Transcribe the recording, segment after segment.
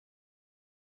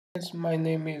Guys, my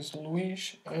name is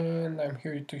Luis and I'm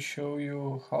here to show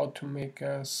you how to make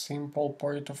a simple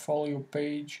portfolio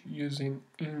page using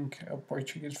Ink, a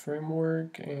Portuguese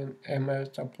framework, and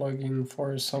Emmet, a plugin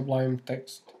for Sublime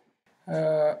text.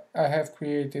 I have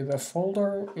created a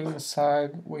folder.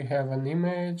 Inside we have an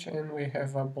image and we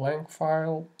have a blank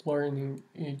file, learning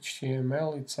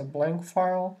HTML. It's a blank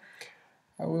file.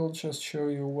 I will just show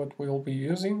you what we'll be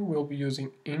using. We'll be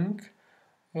using Ink,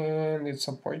 and it's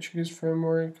a Portuguese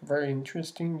framework, very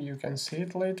interesting. You can see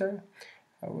it later.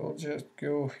 I will just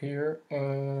go here,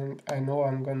 and I know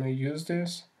I'm gonna use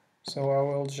this, so I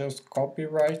will just copy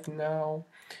right now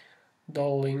the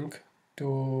link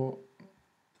to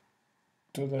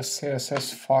the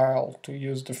CSS file to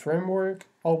use the framework.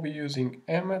 I'll be using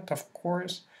Emmet, of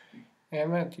course.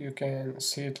 Emmet, you can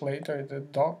see it later in the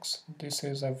docs. This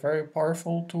is a very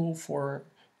powerful tool for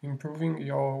improving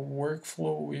your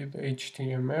workflow with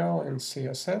HTML and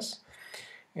CSS.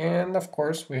 And of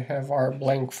course we have our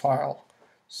blank file.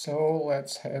 So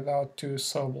let's head out to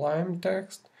Sublime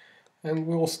text, and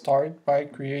we'll start by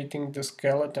creating the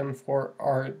skeleton for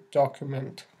our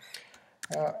document.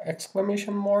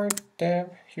 Exclamation mark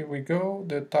tab, here we go.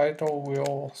 The title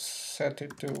will set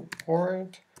it to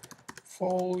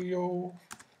portfolio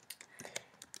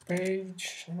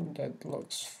page. That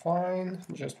looks fine.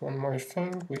 Just one more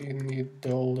thing, we need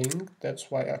the link, that's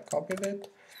why I copied it.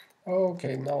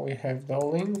 Okay, now we have the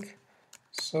link.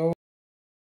 So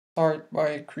start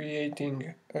by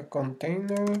creating a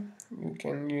container. You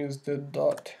can use the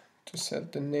dot to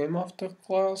set the name of the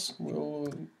class.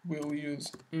 We'll use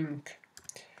ink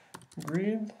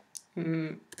grid.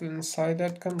 Inside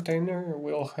that container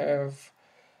we'll have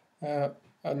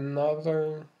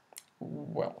another,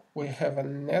 well, we have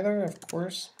another, of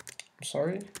course. I'm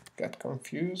sorry, got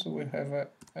confused. We have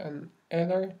an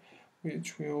header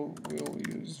which will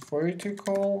use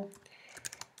vertical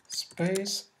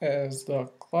space as the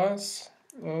class,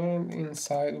 and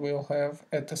inside we'll have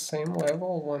at the same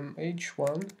level one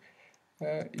h1.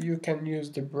 You can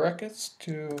use the brackets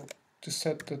to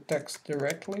set the text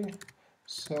directly,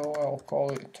 so I'll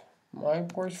call it my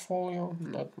portfolio,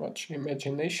 not much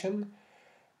imagination.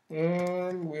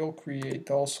 And we'll create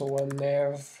also a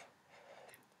nav,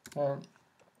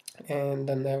 and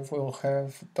the nav will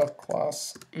have the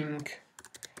class ink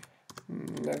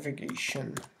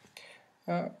navigation.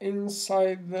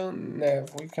 Inside the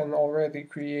nav we can already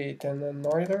create an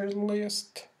ordered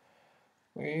list,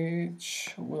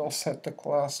 which will set the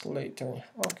class later.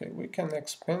 Okay, we can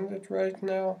expand it right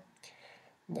now.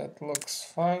 That looks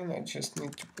fine. I just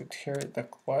need to put here the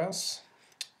class.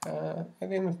 I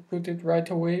didn't put it right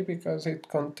away because it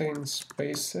contains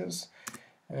spaces,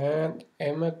 and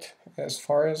Emmet, as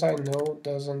far as I know,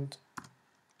 doesn't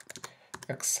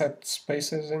accept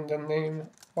spaces in the name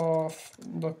of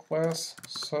the class,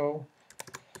 so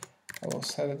I will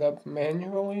set it up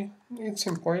manually. It's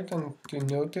important to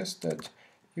notice that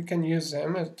you can use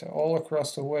Emmet all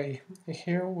across the way.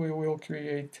 Here we will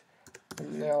create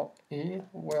an LE.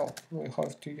 Well, we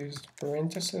have to use the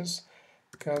parentheses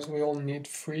because we'll need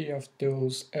 3 of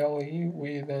those LE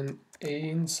with an A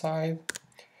inside,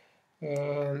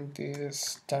 and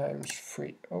this times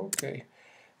 3. Okay,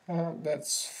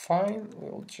 that's fine.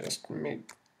 We'll just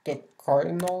make the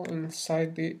cardinal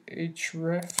inside the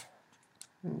href.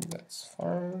 That's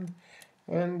fine.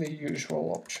 And the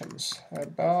usual options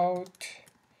about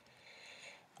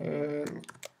and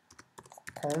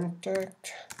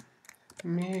contact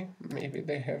me. Maybe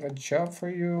they have a job for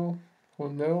you,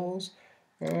 who knows,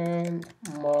 and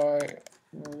my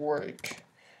work.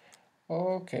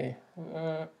 Okay,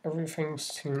 everything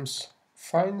seems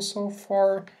fine so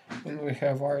far, and we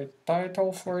have our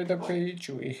title for the page,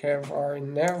 we have our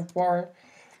nav bar,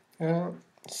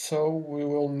 so we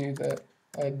will need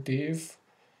a div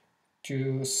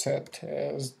to set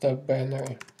as the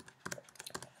banner,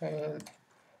 and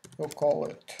we'll call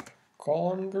it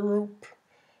column group.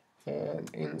 And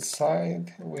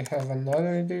inside we have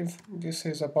another div. This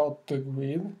is about the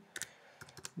grid.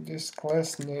 This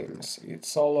class names,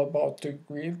 it's all about the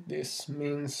grid. This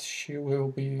means she will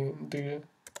be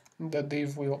the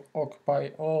div will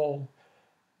occupy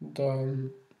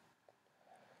the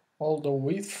all the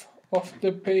width of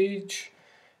the page,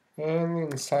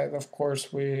 and inside of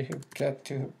course we get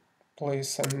to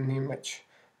place an image.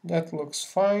 That looks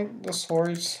fine. The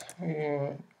source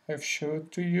I've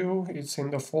showed to you, it's in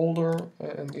the folder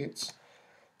and it's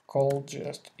called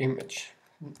just image.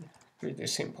 Pretty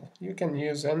simple. You can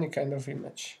use any kind of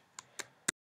image.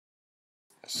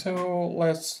 So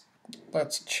let's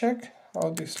check how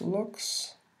this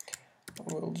looks.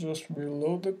 We'll just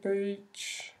reload the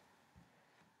page.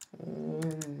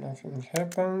 and nothing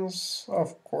happens.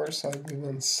 Of course I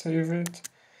didn't save it.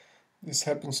 This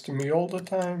happens to me all the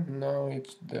time. Now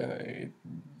it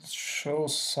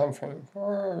shows something.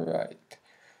 Alright.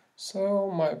 So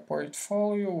my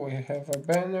portfolio, we have a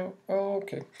banner.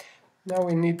 Okay. Now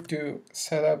we need to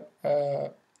set up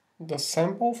the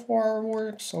sample for our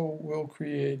work. So we'll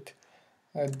create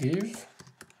a div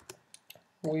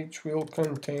which will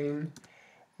contain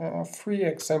 3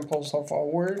 examples of our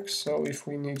work. So if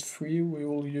we need 3, we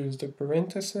will use the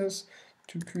parentheses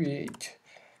to create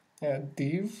a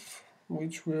div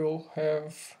which will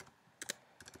have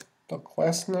the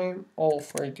class name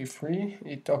all33.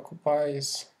 It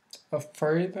occupies a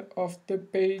third of the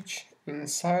page.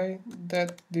 Inside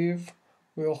that div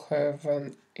we'll have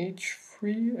an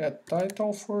h3, a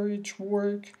title for each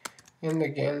work, and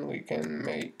again we can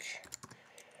make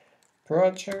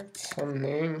project, some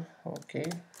name,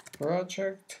 okay,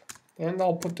 project, and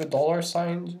I'll put the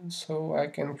 $sign so I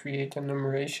can create a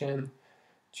numeration,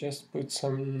 just put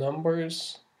some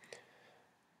numbers,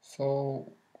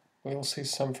 so we'll see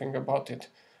something about it.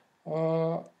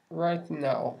 Right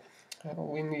now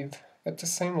we need, at the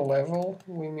same level,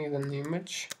 we need an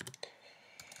image,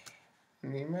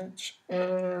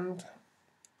 and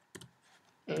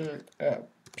a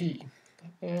p,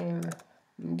 and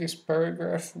this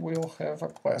paragraph will have a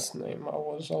class name. I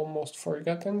was almost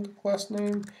forgetting the class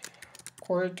name.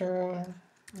 Quarter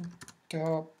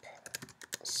top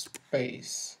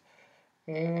space,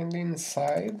 and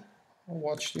inside,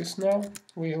 watch this now,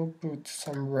 we'll put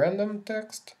some random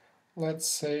text. Let's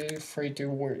say 30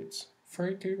 words.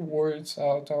 30 words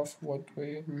out of what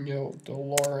we know, the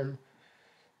lorem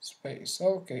space.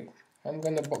 Okay, I'm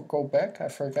gonna go back. I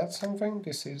forgot something.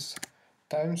 This is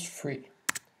times 3.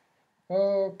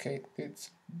 Okay,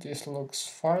 this looks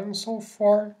fine so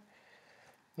far.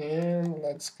 And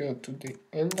let's go to the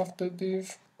end of the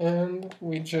div, and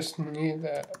we just need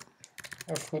a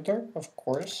footer, of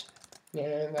course,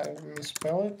 and I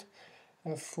misspell it,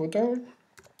 a footer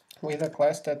with a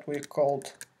class that we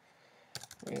called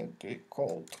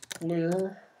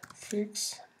clear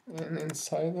fix, and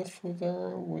inside the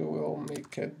footer we will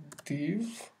make a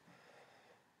div,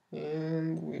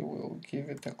 and we will give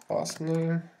it a class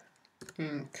name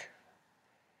ink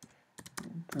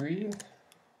grid.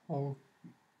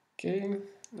 Okay,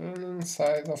 and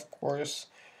inside, of course,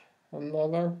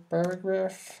 another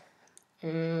paragraph,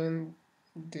 and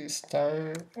this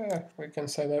time we can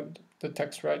set up the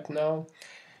text right now.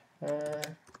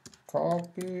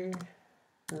 Copy,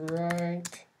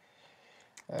 write,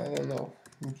 I don't know,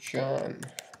 John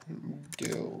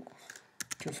Doe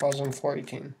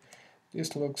 2014.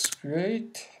 This looks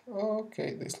great.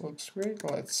 Okay, this looks great.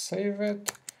 Let's save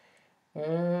it,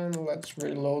 and let's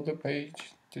reload the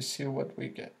page to see what we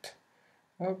get.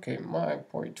 Okay, my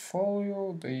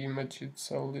portfolio, the image is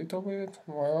a little bit,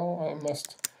 well,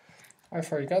 I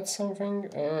forgot something,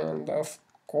 and of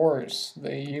course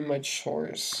the image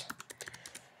source.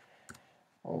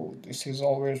 Oh, this is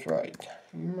always right.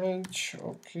 Image,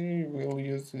 okay, we'll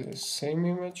use the same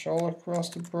image all across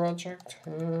the project,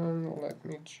 and let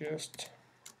me just,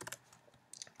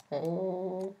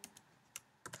 okay,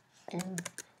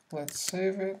 let's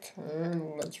save it,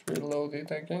 and let's reload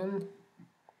it again.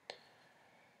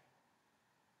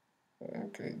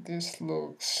 Okay, this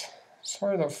looks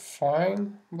sort of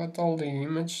fine, but all the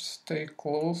images stay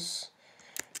close.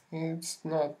 It's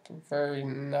not very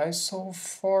nice so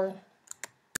far.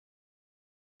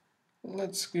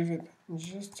 Let's give it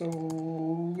just a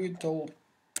little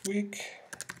tweak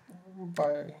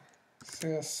by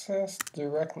CSS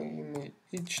directly in the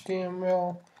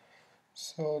HTML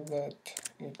so that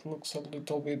it looks a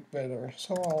little bit better.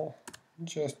 So I'll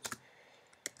just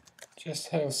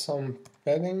have some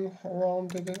padding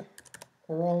around the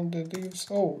divs.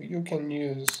 Oh, you can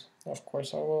use, of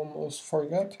course I almost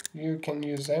forgot, you can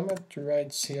use Emmet to write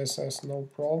CSS, no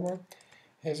problem.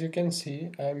 As you can see,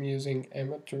 I'm using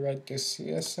Emmet to write this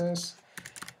CSS,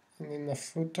 and in the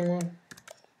footer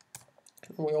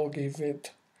we'll give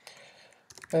it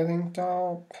padding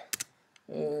top,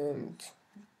 and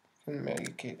can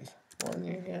make it 1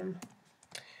 again,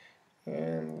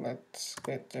 and let's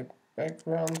get the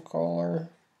background color,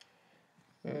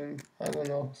 and I don't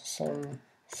know,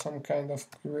 some kind of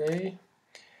gray.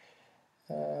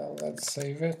 Let's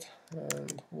save it,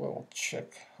 and we'll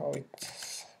check how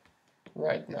it's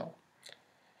right now.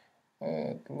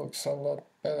 It looks a lot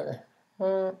better.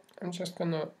 I'm just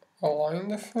gonna align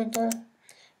the footer,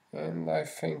 and I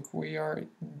think we are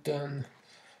done.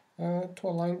 To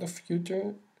align the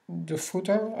footer,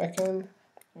 I can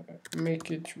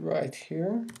make it right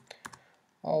here.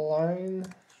 Align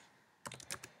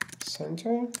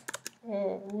center,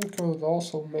 We could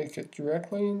also make it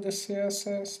directly in the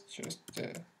CSS, just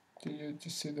to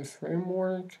see the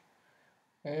framework.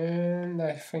 And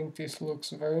I think this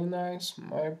looks very nice.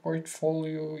 My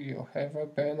portfolio, you have a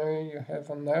banner, you have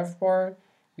a navbar,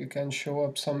 you can show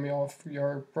up some of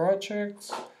your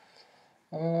projects.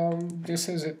 This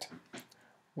is it.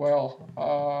 Well,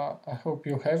 I hope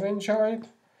you have enjoyed,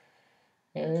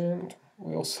 and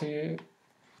I'll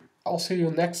see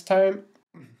you next time.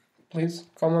 Please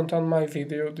comment on my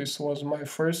video. This was my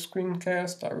first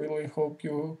screencast. I really hope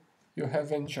you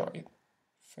have enjoyed.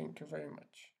 Thank you very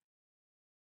much.